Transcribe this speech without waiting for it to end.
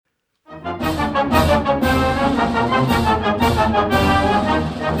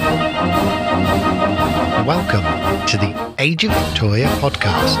Welcome to the Age of Victoria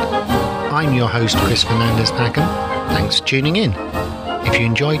podcast. I'm your host, Chris Fernandez-Packham. Thanks for tuning in. If you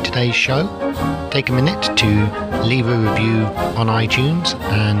enjoyed today's show, take a minute to leave a review on iTunes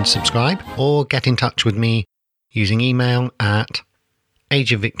and subscribe, or get in touch with me using email at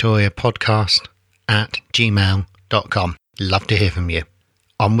ageofvictoriapodcast@gmail.com. Love to hear from you.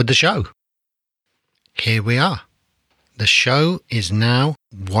 On with the show. Here we are. The show is now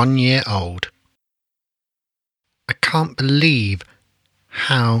 1 year old. I can't believe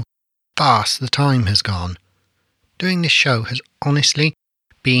how fast the time has gone. Doing this show has honestly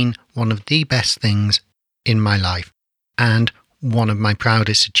been one of the best things in my life and one of my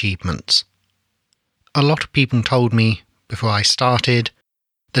proudest achievements. A lot of people told me before I started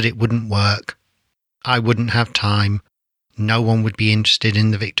that it wouldn't work, I wouldn't have time, no one would be interested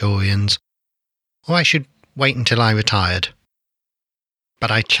in the Victorians, or I should wait until I retired. But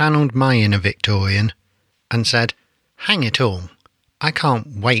I channeled my inner Victorian and said, hang it all, I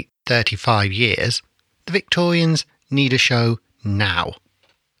can't wait 35 years. The Victorians need a show now.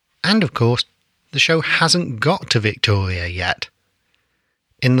 And of course, the show hasn't got to Victoria yet.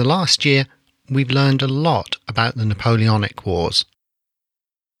 In the last year, we've learned a lot about the Napoleonic Wars.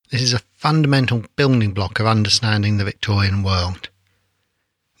 This is a fundamental building block of understanding the Victorian world.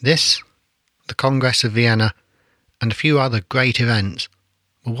 This, the Congress of Vienna, and a few other great events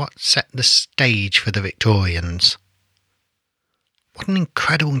were what set the stage for the Victorians. What an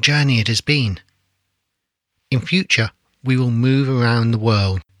incredible journey it has been. In future, we will move around the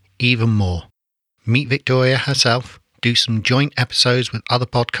world even more. Meet Victoria herself, do some joint episodes with other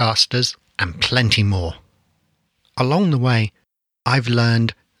podcasters, and plenty more. Along the way, I've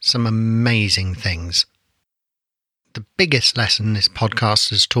learned some amazing things. The biggest lesson this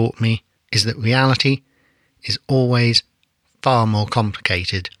podcast has taught me is that reality is always far more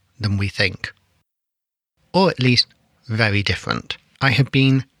complicated than we think. Or at least very different. I have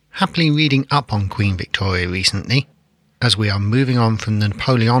been happily reading up on Queen Victoria recently, as we are moving on from the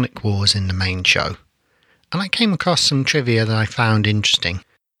Napoleonic Wars in the main show, and I came across some trivia that I found interesting.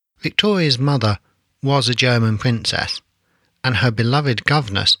 Victoria's mother was a German princess, and her beloved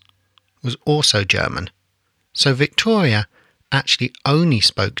governess was also German, so Victoria actually only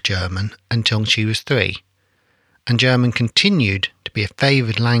spoke German until she was 3, and German continued to be a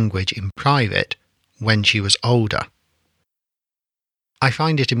favoured language in private when she was older. I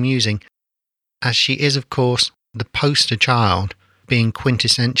find it amusing, as she is of course the poster child being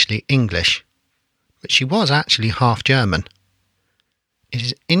quintessentially English, but she was actually half German. It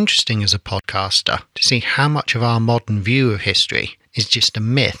is interesting as a podcaster to see how much of our modern view of history is just a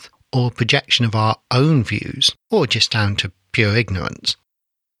myth or a projection of our own views, or just down to pure ignorance.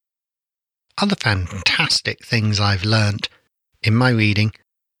 Other fantastic things I've learnt in my reading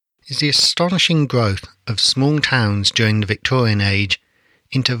is the astonishing growth of small towns during the Victorian age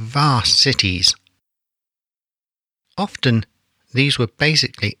into vast cities. Often, these were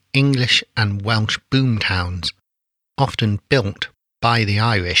basically English and Welsh boom towns, often built by the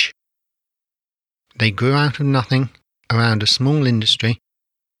Irish. They grew out of nothing around a small industry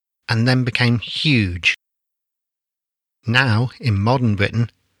and then became huge. Now, in modern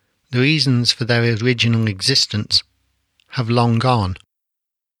Britain, the reasons for their original existence have long gone,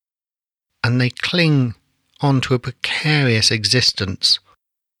 and they cling onto a precarious existence,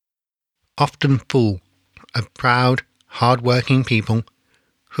 often full of proud, hard-working people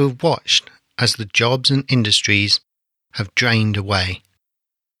who have watched as the jobs and industries have drained away.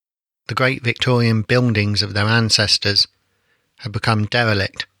 The great Victorian buildings of their ancestors have become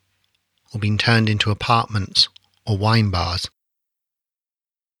derelict or been turned into apartments or wine bars.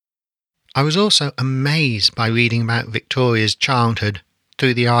 I was also amazed by reading about Victoria's childhood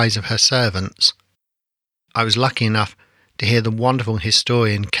through the eyes of her servants. I was lucky enough to hear the wonderful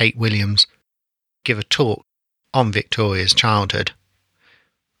historian Kate Williams give a talk on Victoria's childhood.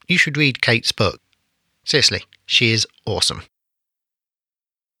 You should read Kate's book. Seriously, she is awesome.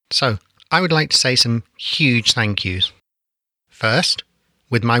 So, I would like to say some huge thank yous. First,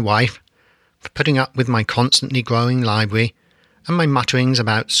 with my wife, for putting up with my constantly growing library and my mutterings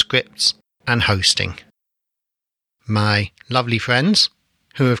about scripts and hosting. My lovely friends,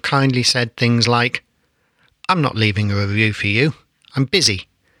 who have kindly said things like, I'm not leaving a review for you, I'm busy.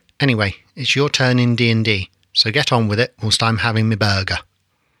 Anyway, it's your turn in D&D, so get on with it whilst I'm having my burger.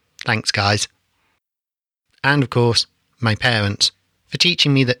 Thanks, guys. And of course, my parents, for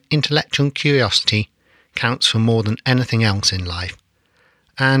teaching me that intellectual curiosity counts for more than anything else in life,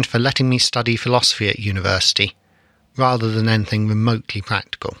 and for letting me study philosophy at university, rather than anything remotely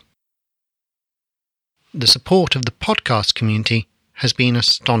practical. the support of the podcast community has been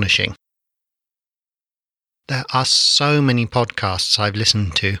astonishing. There are so many podcasts I've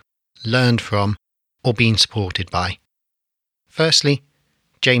listened to, learned from, or been supported by. Firstly,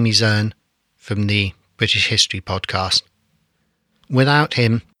 Jamie Zern from the British History podcast. Without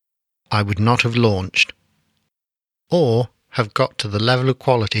him, I would not have launched, or have got to the level of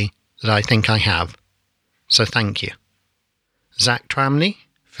quality that I think I have. So thank you. Zach Tramley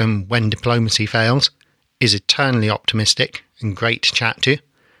from When Diplomacy Fails is eternally optimistic and great to chat to.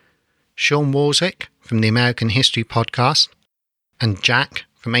 Sean Warwick from the American History podcast, and Jack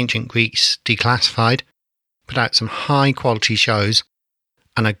from Ancient Greece Declassified put out some high quality shows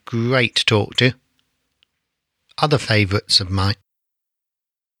and are great to talk to. Other favourites of mine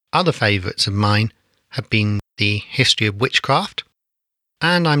have been the History of Witchcraft,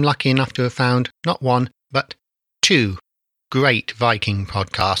 and I'm lucky enough to have found not one but two great Viking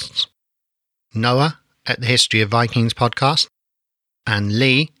podcasts. Noah at the History of Vikings podcast and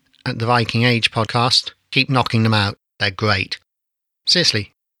Lee at the Viking Age podcast. Keep knocking them out, they're great.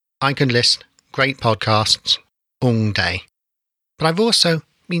 Seriously, I could list great podcasts all day. But I've also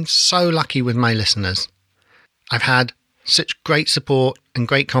been so lucky with my listeners. I've had such great support and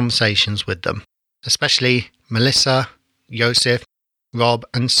great conversations with them, especially Melissa, Joseph, Rob,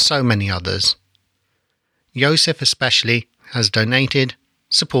 and so many others. Joseph especially has donated,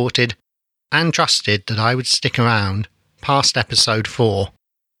 supported, and trusted that I would stick around past episode 4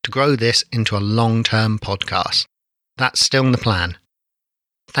 to grow this into a long-term podcast. That's still the plan.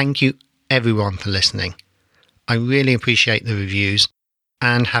 Thank you everyone for listening. I really appreciate the reviews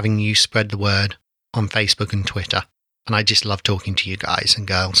and having you spread the word on Facebook and Twitter. And I just love talking to you guys and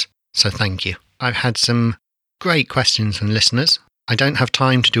girls. So thank you. I've had some great questions from listeners. I don't have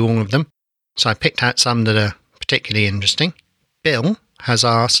time to do all of them, so I picked out some that are particularly interesting. Bill has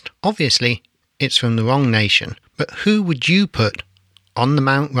asked, obviously it's from the wrong nation, but who would you put on the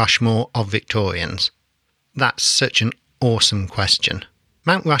Mount Rushmore of Victorians? That's such an awesome question.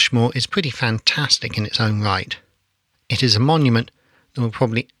 Mount Rushmore is pretty fantastic in its own right. It is a monument that will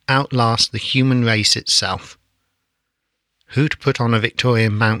probably outlast the human race itself. Who to put on a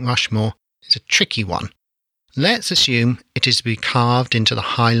Victorian Mount Rushmore is a tricky one. Let's assume it is to be carved into the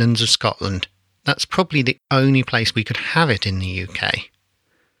Highlands of Scotland. That's probably the only place we could have it in the UK.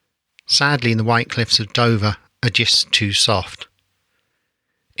 Sadly, the White Cliffs of Dover are just too soft.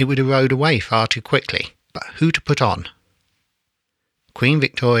 It would erode away far too quickly, but who to put on? Queen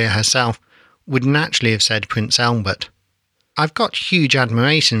Victoria herself would naturally have said Prince Albert. I've got huge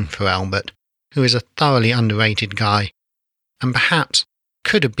admiration for Albert, who is a thoroughly underrated guy, and perhaps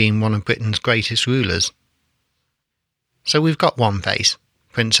could have been one of Britain's greatest rulers. So we've got one face,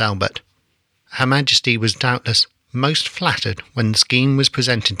 Prince Albert. Her Majesty was doubtless most flattered when the scheme was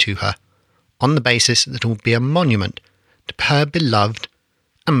presented to her, on the basis that it would be a monument to her beloved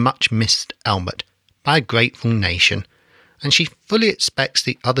and much missed Albert by a grateful nation, and she fully expects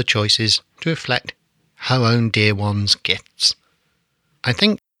the other choices to reflect her own dear one's gifts. I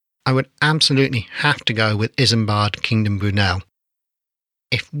think I would absolutely have to go with Isambard Kingdom Brunel.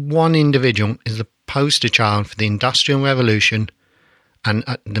 If one individual is the poster child for the Industrial Revolution and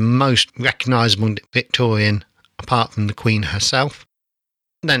the most recognisable Victorian apart from the Queen herself,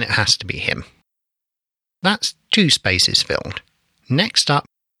 then it has to be him. That's 2 spaces filled. Next up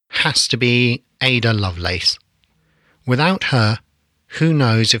has to be Ada Lovelace. Without her, who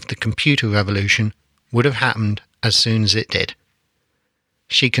knows if the computer revolution would have happened as soon as it did.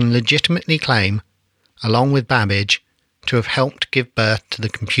 She can legitimately claim, along with Babbage, to have helped give birth to the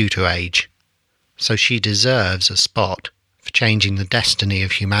computer age, so she deserves a spot for changing the destiny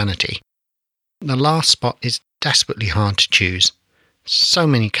of humanity. The last spot is desperately hard to choose. So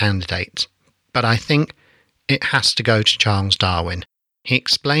many candidates, but I think it has to go to Charles Darwin. He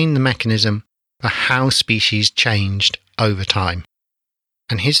explained the mechanism for how species changed over time,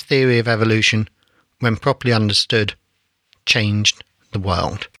 and his theory of evolution, when properly understood, changed the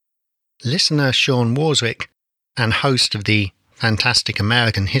world. Listener Sean Warwick, and host of the Fantastic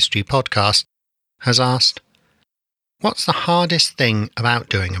American History podcast, has asked, what's the hardest thing about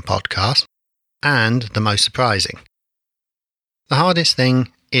doing a podcast, and the most surprising? The hardest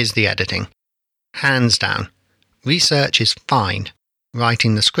thing is the editing. Hands down. Research is fine.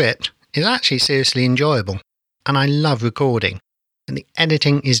 Writing the script is actually seriously enjoyable, and I love recording, and the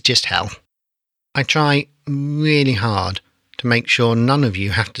editing is just hell. I try really hard to make sure none of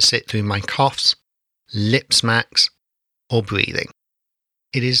you have to sit through my coughs, lip smacks, or breathing.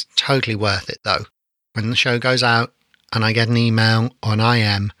 It is totally worth it though, when the show goes out and I get an email or an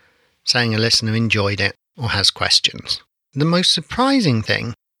IM saying a listener enjoyed it or has questions. The most surprising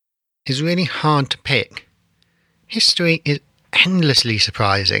thing is really hard to pick. History is endlessly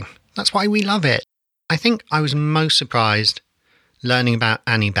surprising. That's why we love it. I think I was most surprised learning about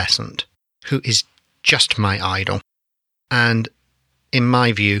Annie Besant, who is just my idol, and, in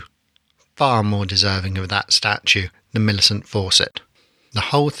my view, far more deserving of that statue than Millicent Fawcett. The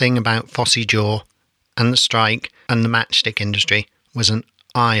whole thing about Fossey Jaw and the strike and the matchstick industry was an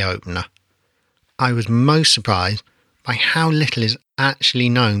eye-opener. I was most surprised by how little is actually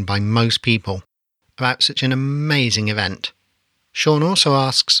known by most people about such an amazing event. Sean also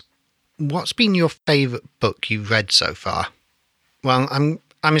asks, what's been your favourite book you've read so far? Well, I'm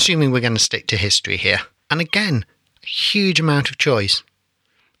assuming we're going to stick to history here. And again, a huge amount of choice.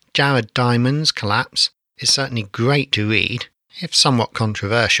 Jared Diamond's Collapse is certainly great to read, if somewhat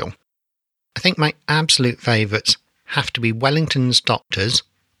controversial. I think my absolute favourites have to be Wellington's Doctors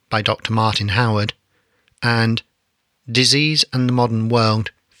by Dr. Martin Howard and Disease and the Modern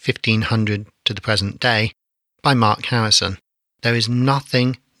World, 1500 to the Present Day by Mark Harrison. There is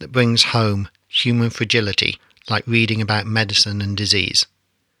nothing that brings home human fragility like reading about medicine and disease.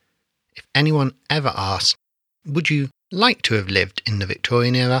 If anyone ever asks, would you like to have lived in the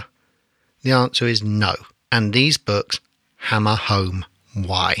Victorian era? The answer is no, and these books hammer home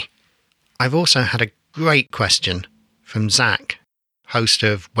why. I've also had a great question from Zach, host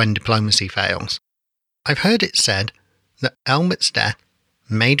of When Diplomacy Fails. I've heard it said that Elbert's death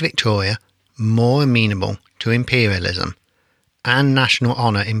made Victoria more amenable to imperialism, and national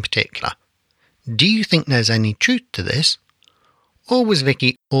honour in particular. Do you think there's any truth to this? Or was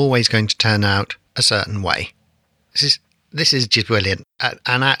Vicky always going to turn out a certain way? This is just brilliant.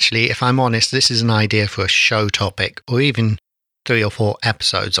 And actually, if I'm honest, this is an idea for a show topic or even 3 or 4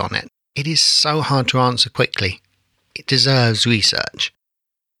 episodes on it. It is so hard to answer quickly. It deserves research.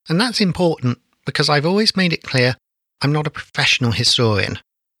 And that's important because I've always made it clear I'm not a professional historian.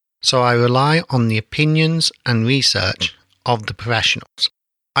 So I rely on the opinions and research of the professionals.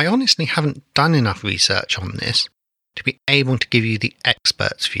 I honestly haven't done enough research on this to be able to give you the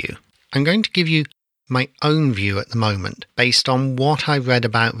expert's view. I'm going to give you my own view at the moment based on what I've read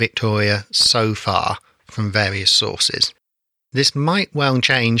about Victoria so far from various sources. This might well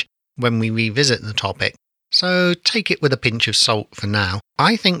change when we revisit the topic, so take it with a pinch of salt for now.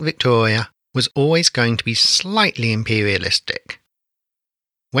 I think Victoria was always going to be slightly imperialistic.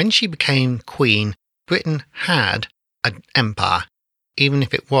 When she became Queen, Britain had an empire, even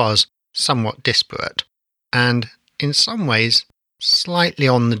if it was somewhat disparate, and in some ways slightly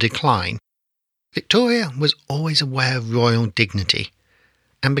on the decline. Victoria was always aware of royal dignity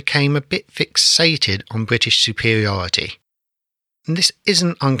and became a bit fixated on British superiority. And this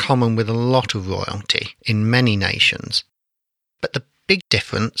isn't uncommon with a lot of royalty in many nations. But the big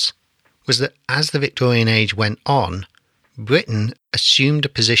difference was that as the Victorian age went on, Britain assumed a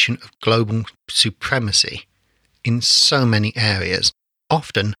position of global supremacy in so many areas,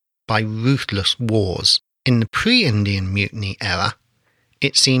 often by ruthless wars. In the pre-Indian Mutiny era,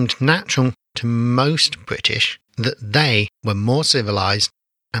 it seemed natural to most British that they were more civilised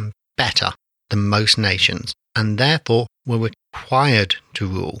and better than most nations, and therefore were required to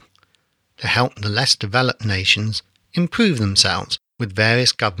rule, to help the less developed nations improve themselves, with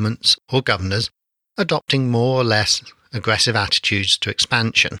various governments or governors adopting more or less aggressive attitudes to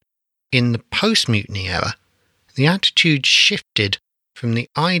expansion. In the post-Mutiny era, the attitude shifted from the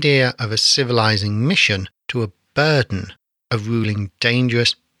idea of a civilising mission to a burden of ruling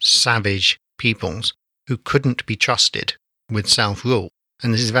dangerous, savage peoples who couldn't be trusted with self-rule.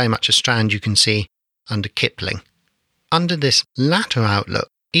 And this is very much a strand you can see under Kipling. Under this latter outlook,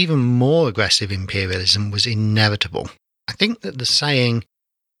 even more aggressive imperialism was inevitable. I think that the saying,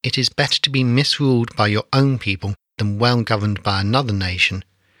 "It is better to be misruled by your own people than well governed by another nation,"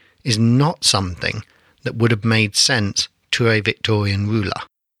 is not something that would have made sense to a Victorian ruler.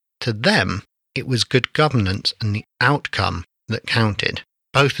 To them, it was good governance and the outcome that counted.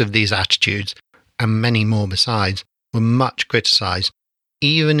 Both of these attitudes, and many more besides, were much criticised,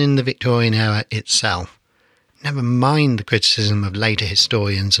 even in the Victorian era itself. Never mind the criticism of later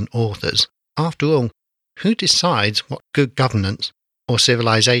historians and authors. After all, who decides what good governance or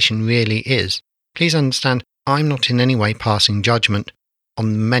civilization really is? Please understand, I'm not in any way passing judgment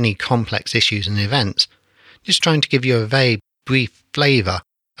on the many complex issues and events, just trying to give you a very brief flavour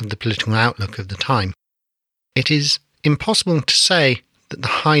of the political outlook of the time. It is impossible to say that the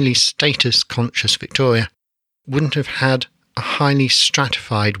highly status-conscious Victoria wouldn't have had a highly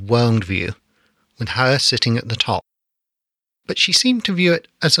stratified worldview, with her sitting at the top. But she seemed to view it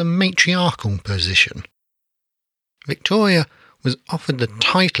as a matriarchal position. Victoria was offered the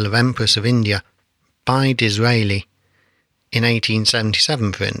title of Empress of India by Disraeli in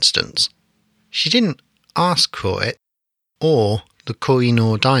 1877, for instance. She didn't ask for it, or the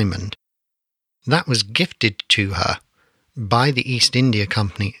Koh-i-Noor diamond. That was gifted to her by the East India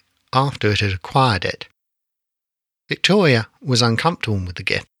Company after it had acquired it. Victoria was uncomfortable with the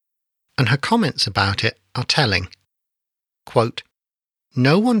gift, and her comments about it are telling. Quote,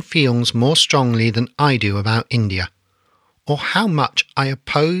 "No one feels more strongly than I do about India, or how much I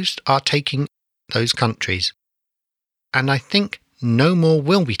opposed our taking those countries, and I think no more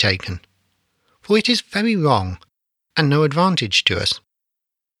will be taken, for it is very wrong and no advantage to us.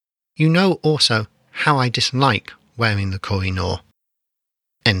 You know also how I dislike wearing the Koh-i-Noor."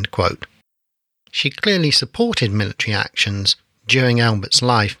 End quote. She clearly supported military actions during Albert's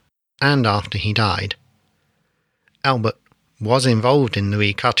life and after he died. Albert was involved in the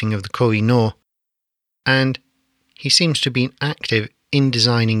recutting of the Koh-i-Noor, and he seems to have been active in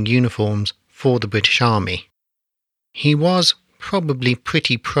designing uniforms for the British Army. He was probably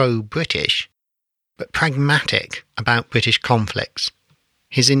pretty pro-British, but pragmatic about British conflicts.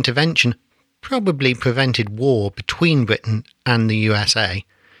 His intervention probably prevented war between Britain and the USA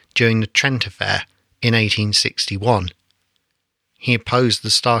during the Trent Affair in 1861. He opposed the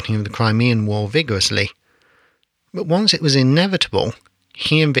starting of the Crimean War vigorously, but once it was inevitable,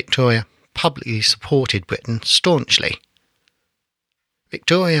 he and Victoria publicly supported Britain staunchly.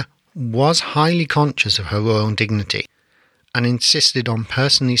 Victoria was highly conscious of her royal dignity and insisted on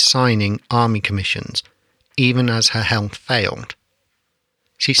personally signing army commissions, even as her health failed.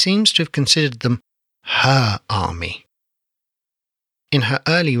 She seems to have considered them her army. In her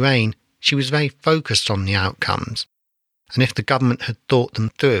early reign, she was very focused on the outcomes, and if the government had thought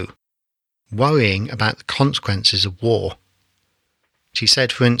them through, worrying about the consequences of war. She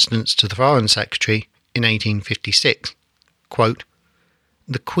said, for instance, to the Foreign Secretary in 1856, quote,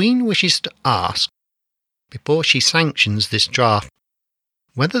 "The Queen wishes to ask, before she sanctions this draft,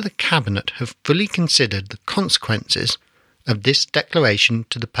 whether the Cabinet have fully considered the consequences of this declaration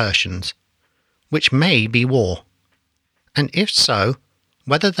to the Persians, which may be war, and if so,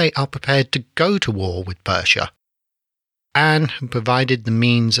 whether they are prepared to go to war with Persia, and have provided the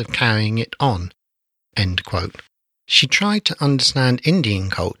means of carrying it on." End quote. She tried to understand Indian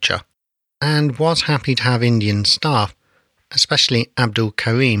culture, and was happy to have Indian staff, especially Abdul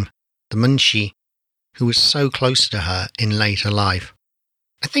Karim, the Munshi, who was so close to her in later life.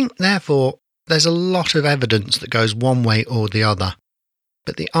 I think, therefore, there's a lot of evidence that goes one way or the other,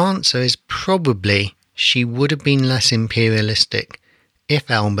 but the answer is probably she would have been less imperialistic if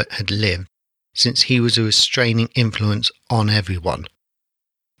Albert had lived, since he was a restraining influence on everyone.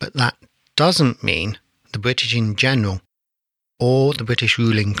 But that doesn't mean the British in general, or the British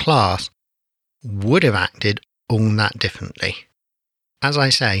ruling class, would have acted all that differently. As I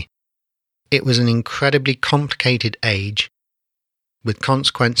say, it was an incredibly complicated age, with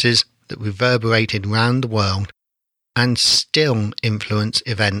consequences that reverberated round the world and still influence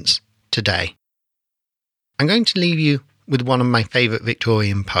events today. I'm going to leave you with one of my favourite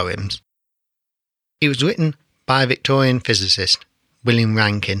Victorian poems. It was written by a Victorian physicist, William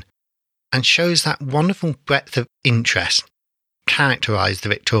Rankin, and shows that wonderful breadth of interest characterised the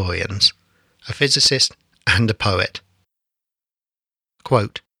Victorians, a physicist and a poet.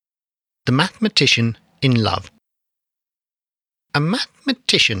 Quote, "The Mathematician in Love. A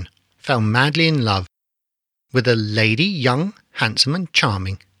mathematician fell madly in love with a lady young, handsome and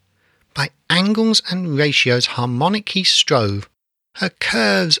charming. By angles and ratios harmonic he strove, her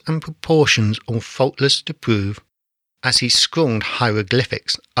curves and proportions all faultless to prove, as he scrawled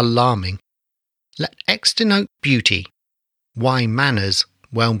hieroglyphics alarming. Let X denote beauty, Y manners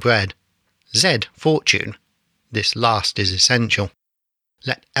well bred, Z fortune, this last is essential.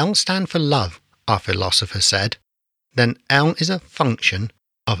 Let L stand for love, our philosopher said, then L is a function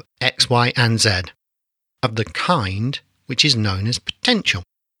of X, Y and Z, of the kind which is known as potential.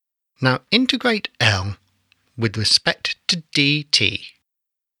 Now integrate L with respect to dt,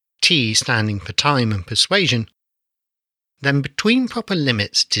 T standing for time and persuasion, then between proper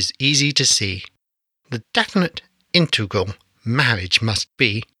limits 'tis easy to see the definite integral marriage must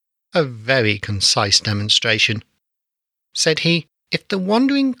be a very concise demonstration. Said he, if the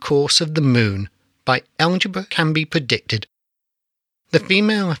wandering course of the moon by algebra can be predicted, the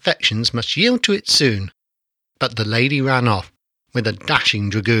female affections must yield to it soon. But the lady ran off with a dashing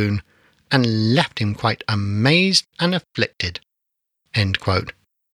dragoon, and left him quite amazed and afflicted. End quote.